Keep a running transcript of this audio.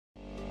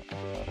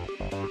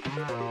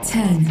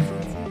10,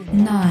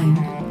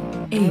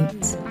 9,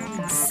 8,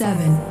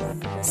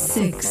 7,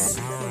 6,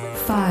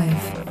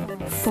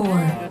 5,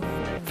 4,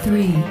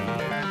 3, 2,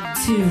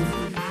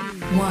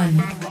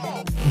 1.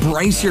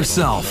 Brace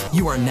yourself.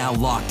 You are now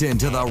locked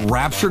into the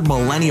Raptured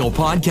Millennial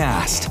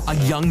Podcast, a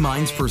young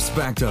mind's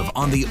perspective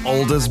on the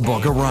oldest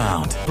book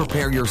around.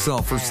 Prepare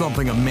yourself for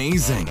something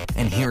amazing.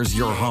 And here's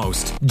your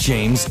host,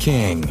 James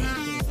King.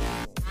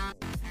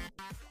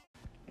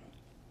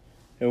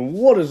 And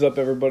what is up,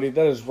 everybody?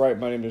 That is right.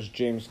 My name is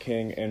James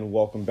King, and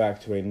welcome back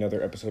to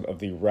another episode of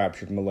the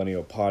Raptured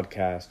Millennial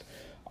Podcast.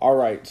 All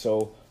right,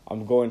 so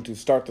I'm going to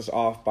start this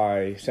off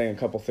by saying a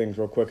couple things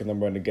real quick, and then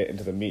we're going to get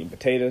into the meat and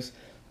potatoes.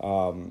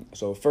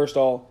 So first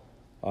of all,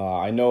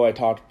 I know I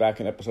talked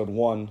back in episode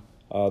 1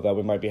 that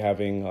we might be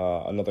having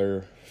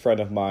another friend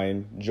of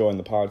mine join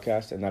the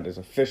podcast, and that is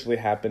officially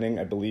happening.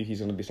 I believe he's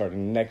going to be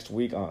starting next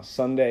week on a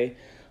Sunday.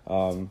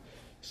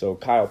 So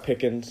Kyle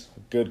Pickens,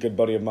 a good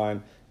buddy of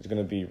mine, is going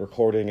to be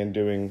recording and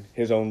doing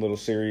his own little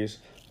series.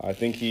 I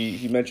think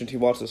he mentioned he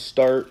wants to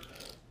start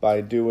by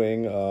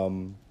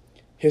doing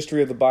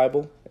history of the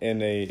Bible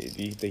and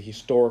the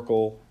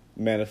historical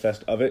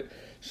manifest of it.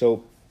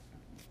 So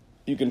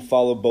you can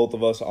follow both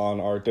of us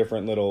on our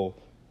different little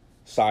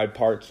side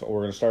parts, or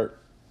we're going to start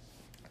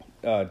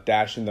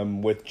dashing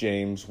them with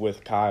James,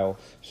 with Kyle,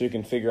 so you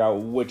can figure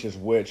out which is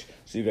which,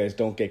 so you guys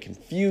don't get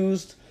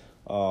confused.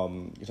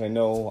 Because I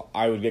know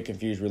I would get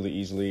confused really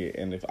easily,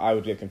 and if I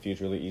would get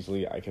confused really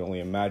easily, I can only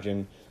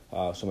imagine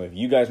some of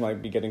you guys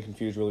might be getting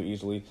confused really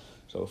easily.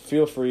 So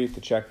feel free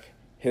to check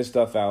his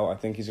stuff out. I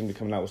think he's going to be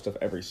coming out with stuff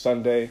every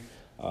Sunday.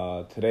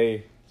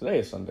 Today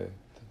is Sunday.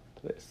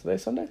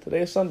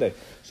 Today is Sunday.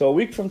 So a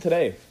week from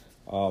today,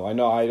 I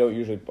know I don't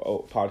usually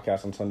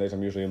podcast on Sundays.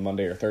 I'm usually a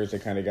Monday or Thursday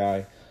kind of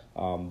guy.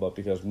 But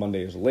because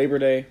Monday is Labor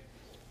Day,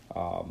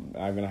 I'm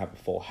going to have a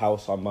full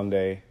house on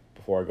Monday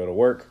before I go to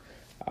work.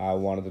 I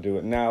wanted to do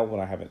it now when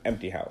I have an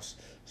empty house.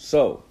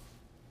 So,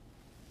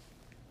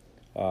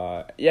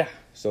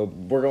 so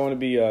we're going to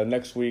be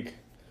next week,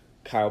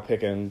 Kyle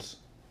Pickens.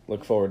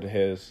 Look forward to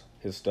his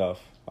stuff.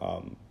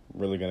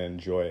 Really going to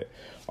enjoy it.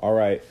 All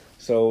right,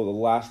 so the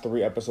last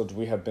 3 episodes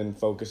we have been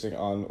focusing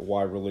on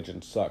why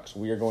religion sucks.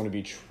 We are going to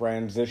be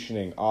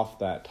transitioning off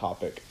that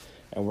topic,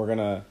 and we're going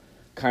to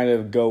kind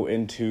of go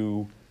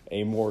into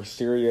a more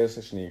serious,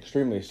 actually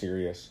extremely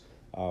serious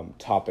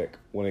topic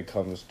when it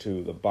comes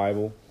to the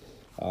Bible.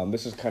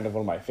 This is kind of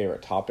one of my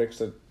favorite topics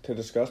to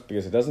discuss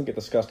because it doesn't get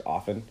discussed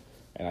often,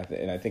 and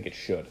I think it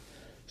should.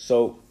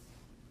 So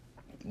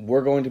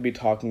we're going to be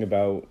talking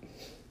about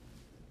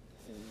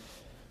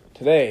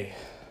today.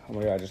 Oh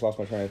my God, I just lost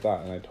my train of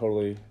thought, and I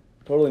totally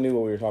knew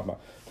what we were talking about.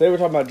 Today we're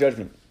talking about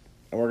judgment,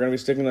 and we're going to be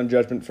sticking on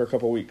judgment for a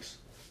couple weeks,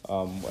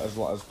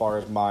 as far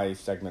as my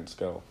segments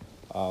go.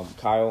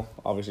 Kyle,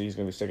 obviously, he's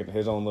going to be sticking to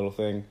his own little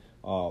thing.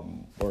 We're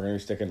going to be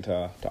sticking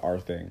to our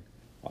thing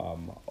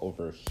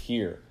over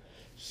here.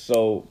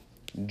 So,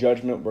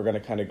 judgment, we're going to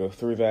kind of go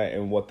through that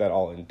and what that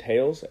all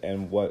entails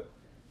and what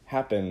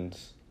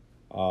happens,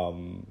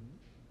 to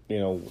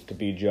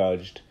be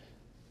judged,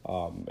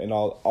 and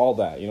all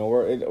that.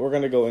 We're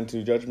going to go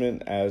into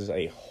judgment as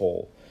a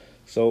whole.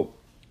 So,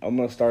 I'm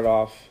going to start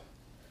off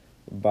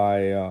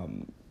by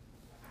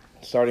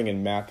starting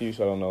in Matthew.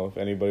 So, I don't know if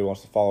anybody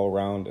wants to follow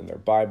around in their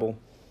Bible.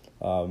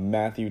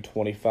 Matthew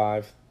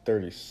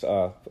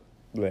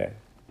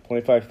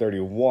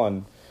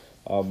 25:31.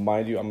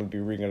 Mind you, I'm going to be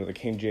reading under the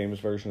King James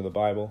Version of the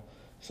Bible,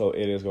 so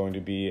it is going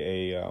to be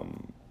a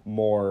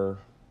more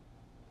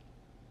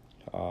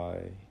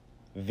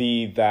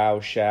thee,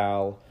 thou,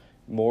 shall,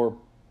 more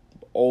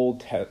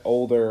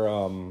older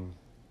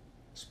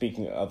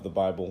speaking of the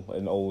Bible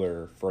in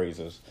older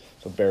phrases,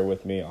 so bear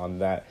with me on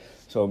that.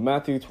 So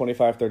Matthew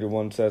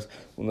 25:31 says,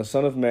 "When the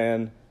Son of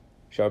Man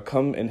shall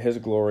come in his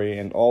glory,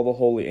 and all the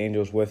holy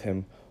angels with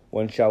him,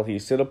 when shall he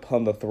sit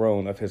upon the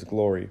throne of his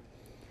glory?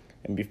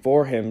 And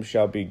before him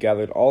shall be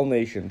gathered all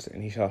nations,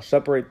 and he shall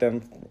separate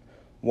them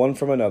one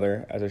from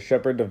another, as a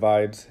shepherd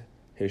divides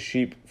his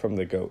sheep from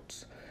the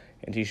goats.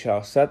 And he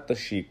shall set the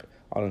sheep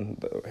on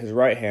his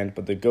right hand,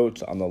 but the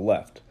goats on the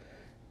left.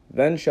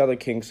 Then shall the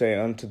king say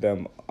unto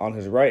them on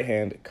his right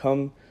hand,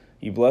 Come,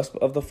 ye blessed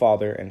of the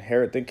Father,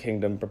 inherit the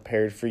kingdom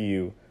prepared for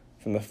you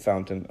from the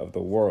fountain of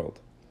the world.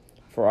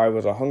 For I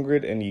was a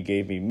hungered, and ye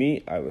gave me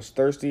meat. I was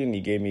thirsty, and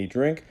ye gave me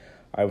drink.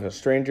 I was a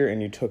stranger,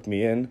 and you took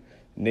me in.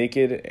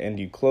 Naked, and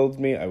you clothed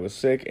me. I was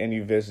sick, and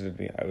you visited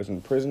me. I was in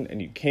prison,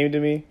 and you came to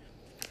me.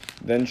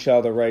 Then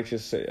shall the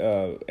righteous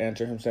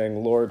answer him,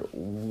 saying, Lord,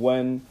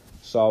 when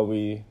saw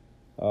we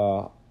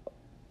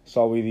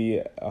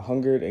thee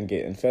hungered,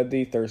 and fed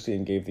thee, thirsty,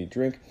 and gave thee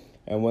drink?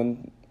 And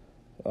when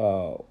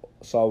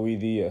saw we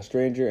thee a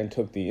stranger, and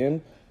took thee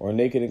in, or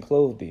naked, and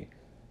clothed thee?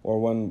 Or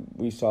when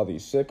we saw thee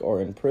sick,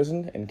 or in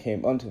prison, and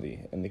came unto thee?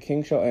 And the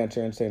king shall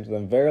answer and say unto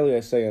them, Verily I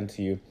say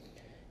unto you,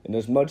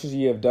 inasmuch as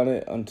ye have done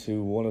it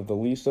unto one of the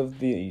least of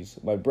these,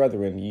 my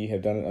brethren, ye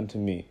have done it unto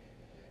me.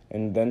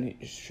 And then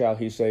shall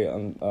he say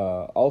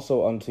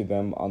also unto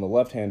them on the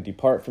left hand,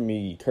 Depart from me,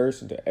 ye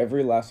cursed, into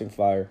everlasting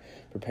fire,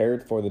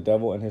 prepared for the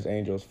devil and his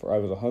angels. For I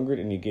was hungered,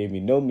 and ye gave me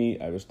no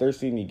meat. I was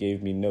thirsty, and ye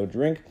gave me no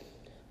drink.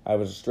 I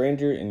was a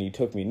stranger, and ye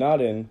took me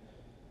not in.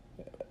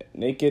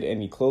 Naked,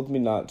 and ye clothed me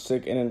not.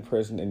 Sick and in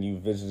prison, and ye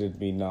visited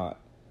me not.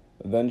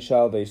 Then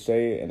shall they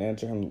say and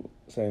answer him,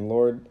 saying,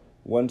 Lord,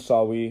 when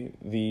saw we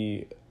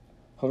thee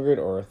hungered,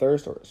 or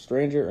athirst, or a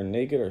stranger, or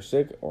naked, or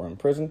sick, or in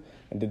prison,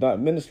 and did not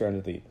minister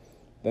unto thee?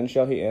 Then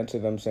shall he answer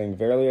them, saying,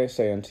 Verily I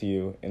say unto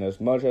you,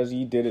 inasmuch as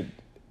ye did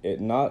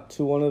it not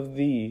to one of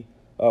the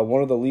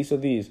least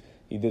of these,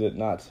 ye did it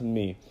not to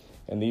me.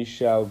 And these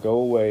shall go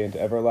away into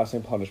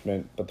everlasting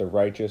punishment, but the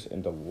righteous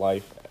into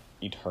life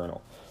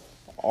eternal.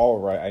 All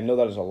right, I know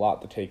that is a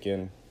lot to take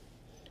in.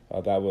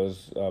 That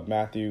was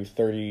Matthew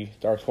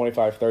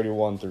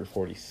 25:31 through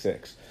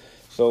 46.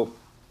 So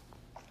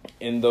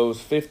in those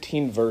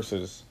 15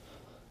 verses,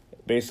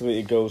 basically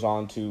it goes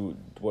on to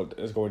what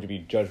is going to be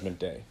Judgment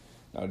Day.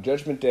 Now,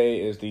 Judgment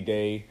Day is the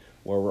day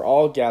where we're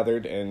all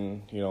gathered,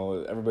 and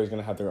everybody's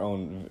going to have their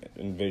own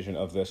vision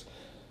of this,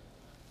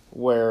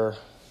 where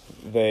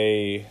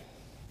they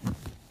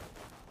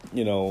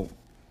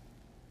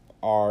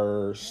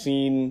are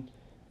seen.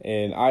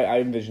 And I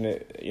envision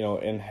it,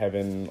 in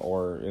heaven,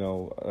 or,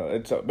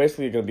 it's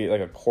basically going to be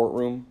like a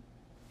courtroom,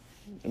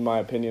 in my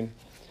opinion.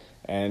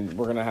 And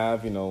we're going to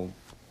have,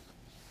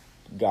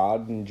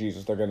 God and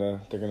Jesus. They're going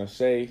to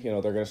say,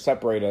 they're going to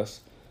separate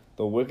us,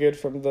 the wicked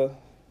from the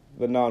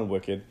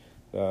non-wicked,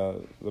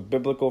 the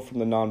biblical from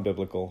the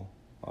non-biblical,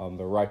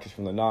 the righteous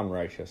from the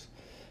non-righteous.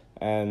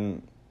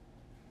 And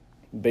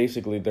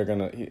basically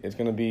it's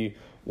going to be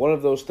one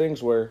of those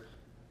things where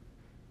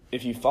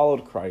if you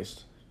followed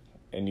Christ,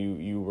 and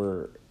you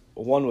were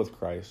one with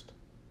Christ,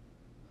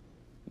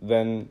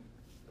 then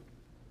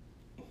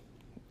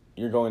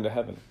you're going to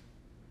heaven.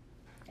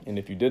 And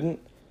if you didn't,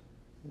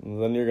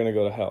 then you're going to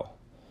go to hell.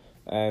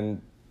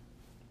 And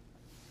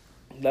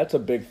that's a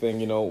big thing,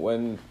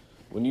 when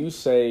you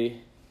say,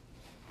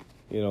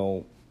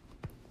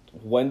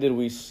 when did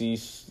we see,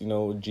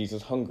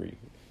 Jesus hungry?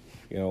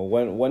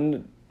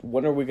 When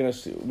are we going to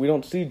see, we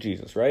don't see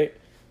Jesus, right?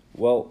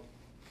 Well,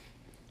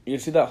 you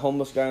see that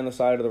homeless guy on the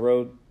side of the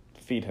road?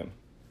 Feed him.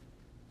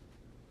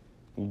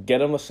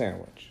 Get him a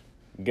sandwich.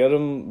 Get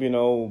him,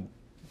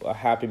 a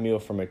Happy Meal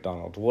from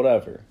McDonald's,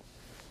 whatever.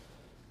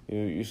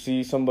 You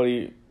see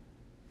somebody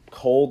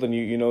cold and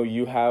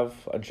you have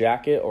a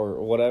jacket or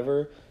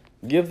whatever,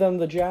 give them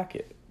the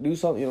jacket. Do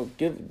something,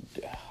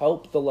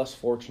 help the less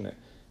fortunate.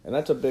 And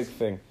that's a big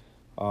thing.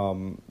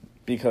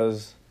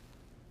 Because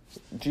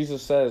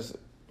Jesus says,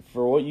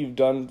 for what you've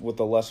done with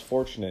the less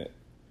fortunate,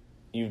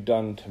 you've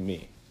done to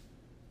me.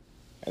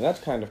 And that's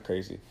kind of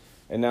crazy.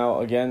 And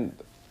now, again,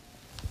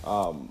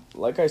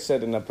 like I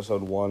said in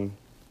episode 1,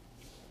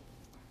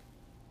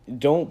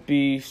 don't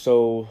be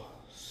so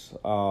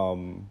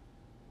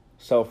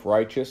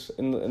self-righteous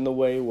in the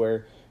way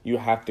where you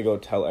have to go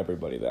tell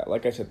everybody that.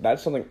 Like I said,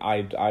 that's something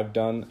I've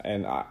done,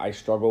 and I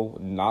struggle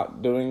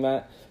not doing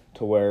that,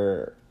 to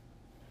where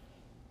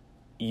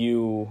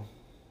you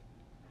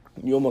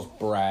almost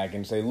brag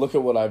and say, look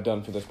at what I've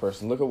done for this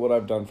person, look at what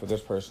I've done for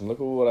this person, look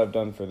at what I've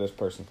done for this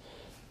person.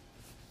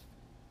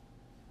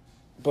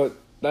 But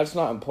that's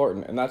not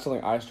important, and that's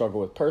something I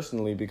struggle with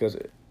personally because,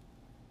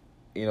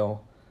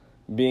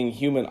 being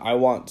human, I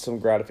want some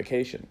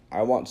gratification.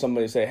 I want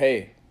somebody to say,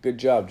 hey, good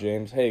job,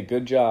 James. Hey,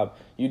 good job.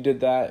 You did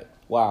that.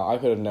 Wow, I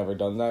could have never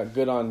done that.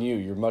 Good on you.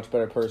 You're a much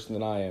better person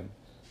than I am.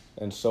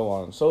 And so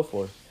on and so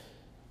forth.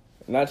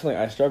 And that's something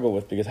I struggle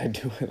with because I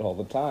do it all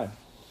the time.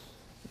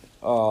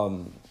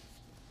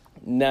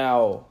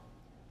 Now,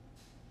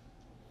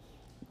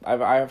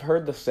 I've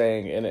heard the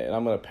saying, and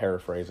I'm going to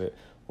paraphrase it,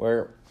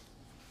 where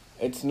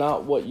it's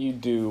not what you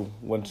do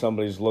when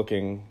somebody's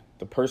looking.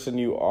 The person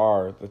you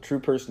are, the true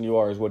person you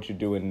are, is what you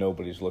do when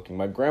nobody's looking.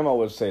 My grandma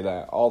would say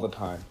that all the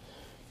time.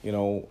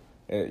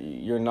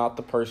 You're not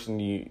the person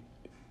you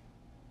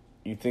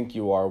think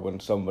you are when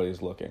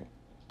somebody's looking.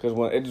 Because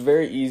it's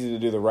very easy to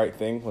do the right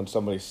thing when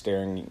somebody's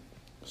staring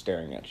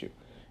at you.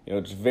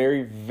 It's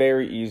very,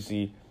 very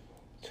easy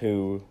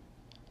to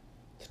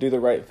do the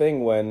right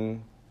thing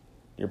when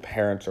your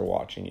parents are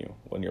watching you,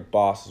 when your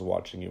boss is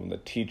watching you, when the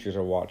teachers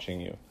are watching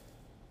you.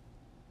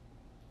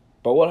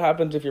 But what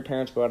happens if your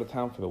parents go out of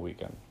town for the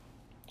weekend?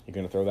 You're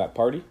going to throw that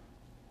party?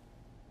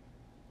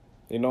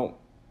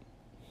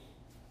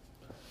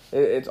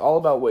 It's all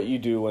about what you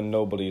do when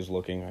nobody's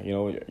looking.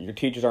 Your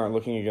teachers aren't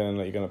looking.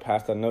 You're gonna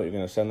pass that note. You're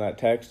gonna send that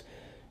text.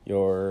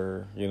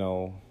 Whoever's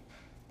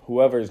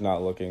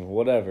not looking,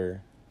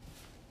 whatever.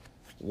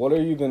 What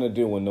are you gonna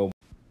do when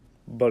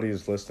nobody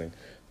is listening?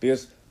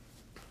 Because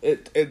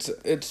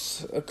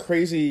it's a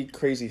crazy,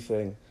 crazy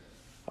thing.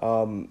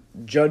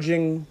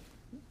 Judging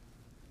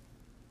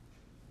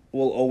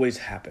will always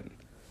happen.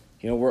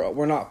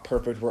 We're not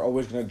perfect. We're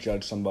always going to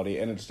judge somebody,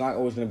 and it's not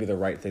always going to be the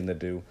right thing to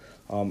do.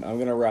 I'm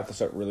going to wrap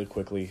this up really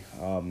quickly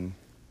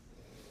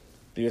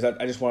because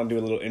I just want to do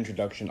a little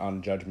introduction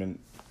on judgment.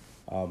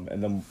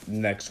 And then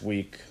next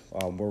week,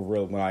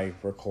 when I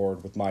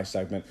record with my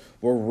segment,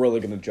 we're really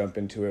going to jump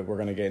into it. We're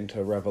going to get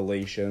into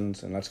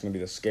Revelations, and that's going to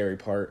be the scary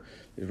part.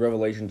 Because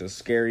Revelations is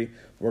scary.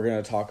 We're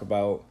going to talk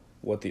about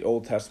what the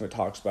Old Testament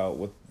talks about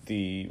with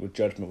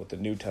judgment, what the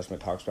New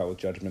Testament talks about with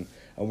judgment,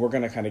 and we're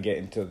going to kind of get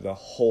into the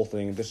whole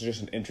thing. This is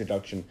just an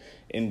introduction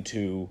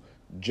into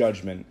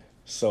judgment.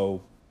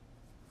 So,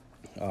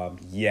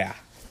 yeah.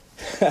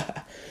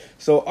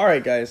 So, all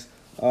right, guys.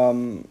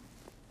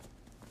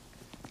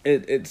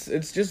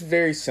 It's just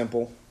very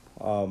simple.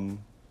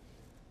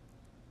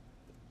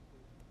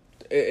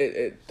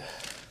 It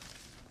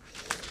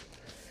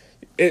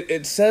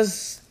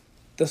says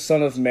the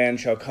Son of Man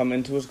shall come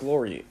into his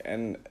glory,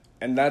 and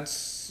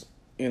that's,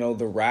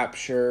 the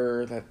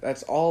rapture.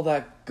 That's all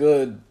that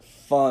good,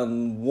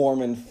 fun,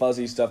 warm and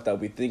fuzzy stuff that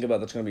we think about.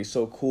 That's going to be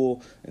so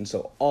cool and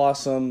so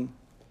awesome.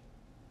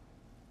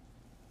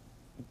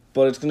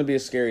 But it's going to be a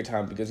scary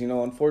time because,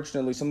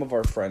 unfortunately, some of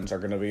our friends are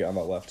going to be on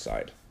the left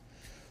side.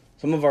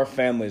 Some of our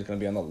family is going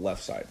to be on the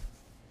left side.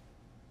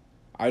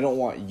 I don't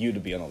want you to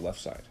be on the left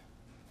side.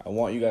 I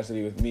want you guys to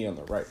be with me on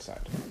the right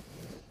side.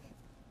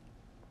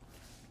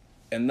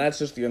 And that's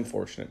just the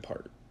unfortunate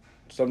part.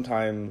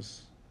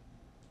 Sometimes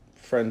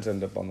friends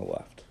end up on the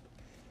left.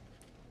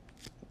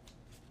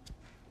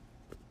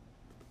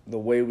 The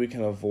way we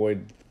can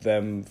avoid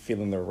them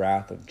feeling the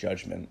wrath of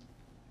judgment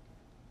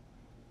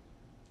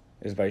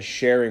is by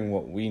sharing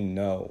what we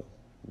know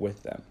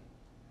with them.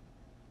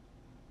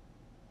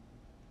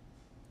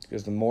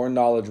 Because the more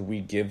knowledge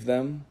we give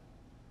them,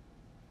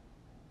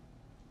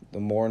 the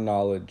more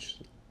knowledge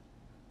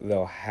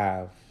they'll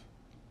have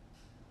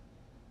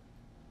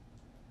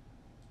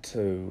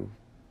to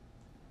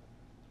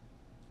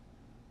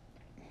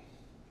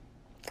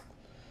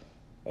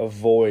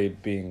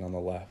avoid being on the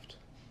left.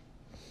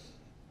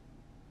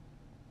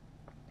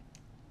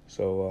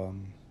 So,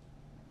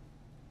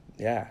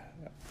 yeah.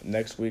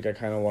 Next week, I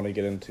kind of want to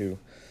get into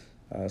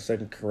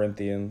 2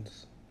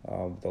 Corinthians,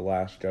 the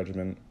last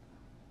judgment,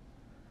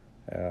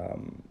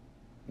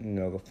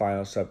 the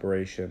final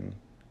separation.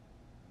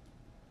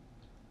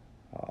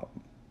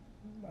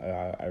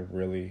 I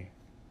really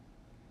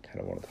kind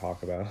of want to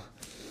talk about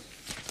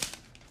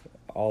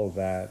all of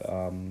that,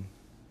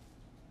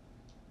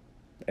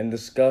 and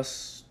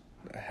discuss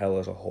hell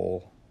as a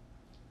whole.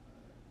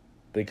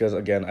 Because,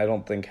 again, I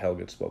don't think hell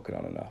gets spoken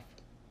on enough.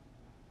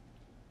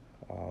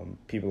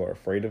 People are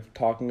afraid of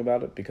talking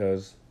about it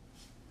because,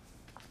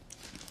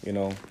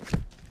 if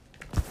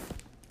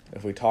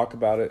we talk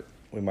about it,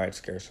 we might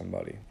scare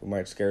somebody. We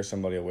might scare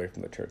somebody away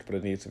from the church, but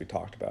it needs to be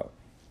talked about.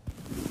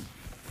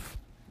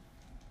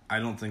 I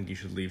don't think you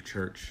should leave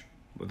church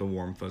with a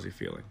warm, fuzzy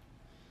feeling.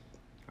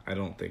 I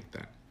don't think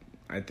that.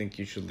 I think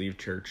you should leave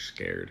church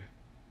scared,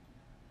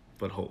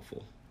 but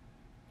hopeful.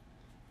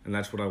 And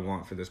that's what I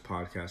want for this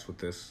podcast with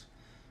this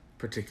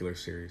particular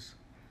series.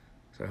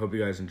 So I hope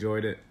you guys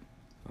enjoyed it.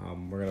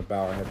 We're going to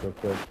bow our heads real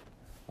quick,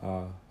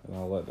 and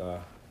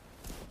I'll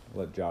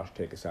let Josh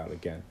take us out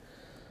again.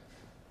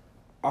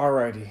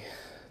 Alrighty.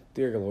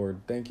 Dear Lord,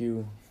 thank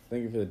you for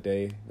the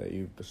day that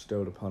you've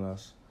bestowed upon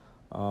us.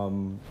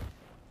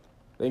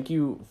 Thank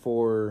you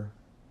for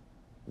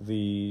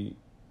the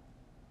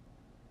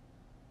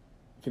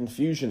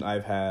confusion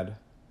I've had,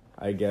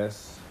 I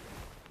guess,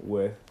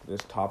 with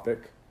this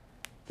topic,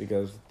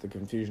 because the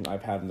confusion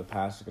I've had in the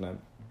past is going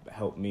to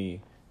help me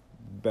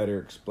better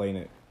explain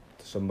it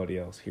to somebody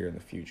else here in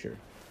the future.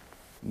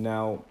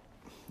 Now,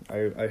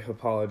 I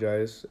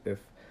apologize if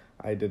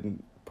I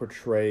didn't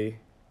portray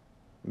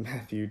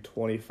Matthew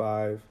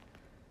 25,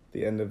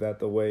 the end of that,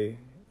 the way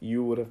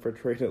you would have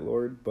portrayed it,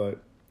 Lord, but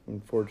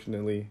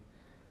unfortunately,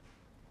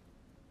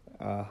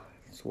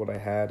 it's what I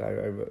had.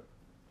 I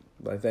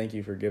thank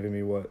you for giving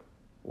me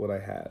what I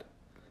had.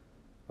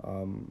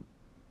 I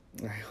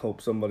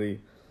hope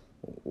somebody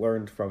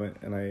learned from it,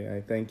 and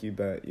I thank you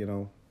that,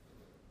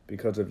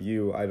 because of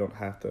you, I don't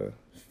have to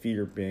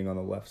fear being on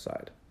the left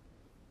side,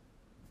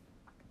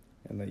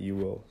 and that you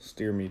will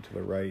steer me to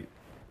the right.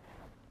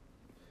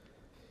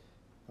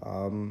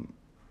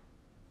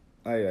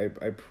 I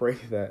pray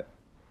that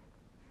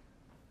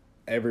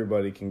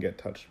everybody can get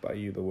touched by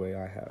you the way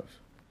I have,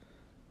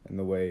 and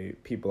the way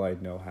people I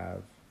know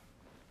have,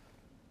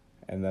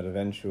 and that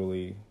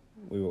eventually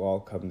we will all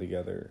come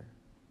together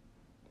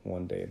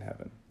one day in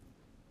heaven.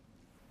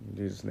 In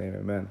Jesus' name,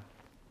 amen.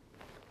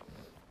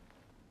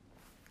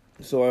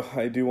 So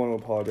I do want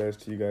to apologize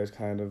to you guys,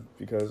 kind of,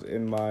 because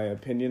in my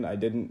opinion, I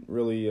didn't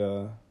really,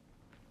 I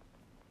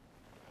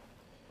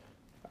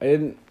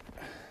didn't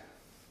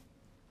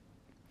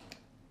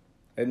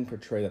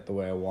portray that the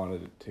way I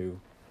wanted it to,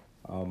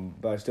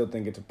 but I still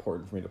think it's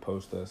important for me to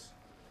post this,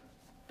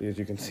 because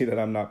you can see that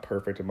I'm not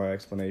perfect in my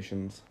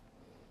explanations,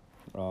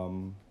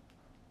 and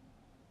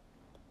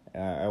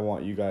I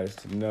want you guys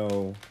to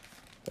know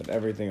that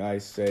everything I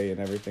say and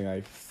everything I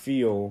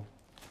feel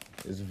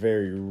is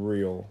very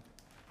real.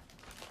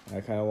 And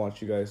I kind of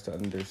want you guys to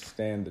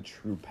understand the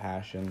true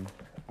passion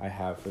I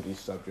have for these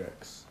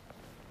subjects.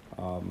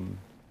 And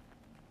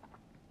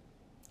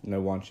I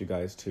want you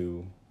guys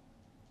to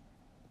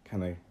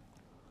kind of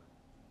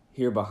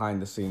hear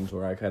behind the scenes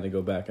where I kind of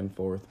go back and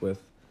forth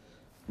with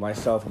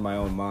myself in my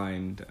own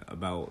mind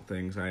about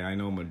things. I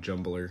know I'm a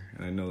jumbler,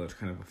 and I know that's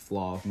kind of a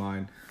flaw of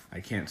mine. I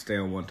can't stay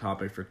on one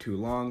topic for too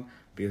long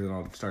because then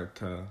I'll start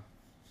to,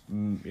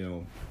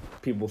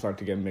 people start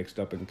to get mixed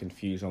up and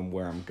confused on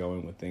where I'm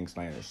going with things,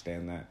 and I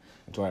understand that.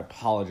 And so I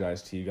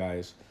apologize to you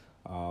guys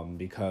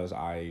because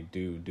I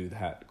do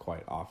that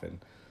quite often.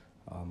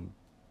 I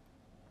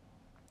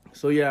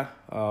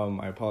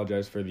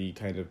apologize for the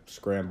kind of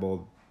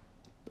scrambled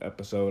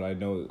episode. I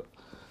know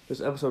this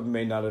episode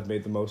may not have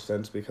made the most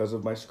sense because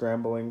of my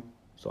scrambling,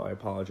 so I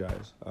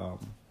apologize.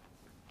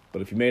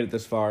 But if you made it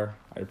this far,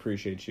 I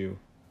appreciate you.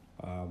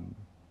 And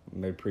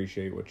I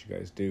appreciate what you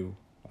guys do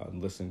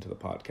listen to the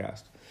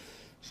podcast.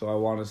 So I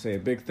want to say a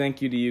big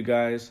thank you to you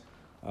guys.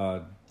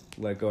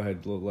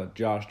 Let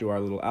Josh do our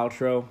little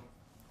outro,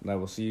 and I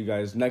will see you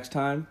guys next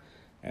time.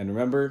 And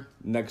remember,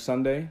 next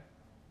Sunday,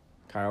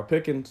 Kyle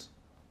Pickens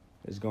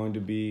is going to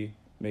be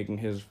making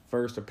his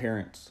first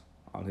appearance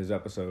on his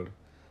episode.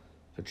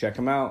 So check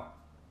him out.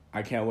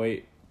 I can't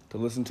wait to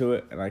listen to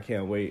it, and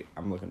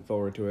I'm looking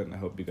forward to it, and I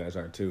hope you guys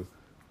are too.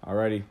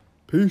 Alrighty,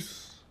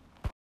 peace.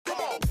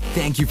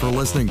 Thank you for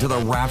listening to the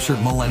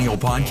Raptured Millennial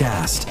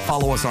Podcast.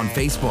 Follow us on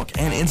Facebook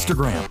and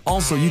Instagram.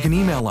 Also, you can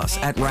email us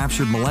at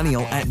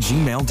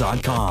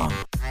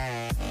rapturedmillennial@gmail.com.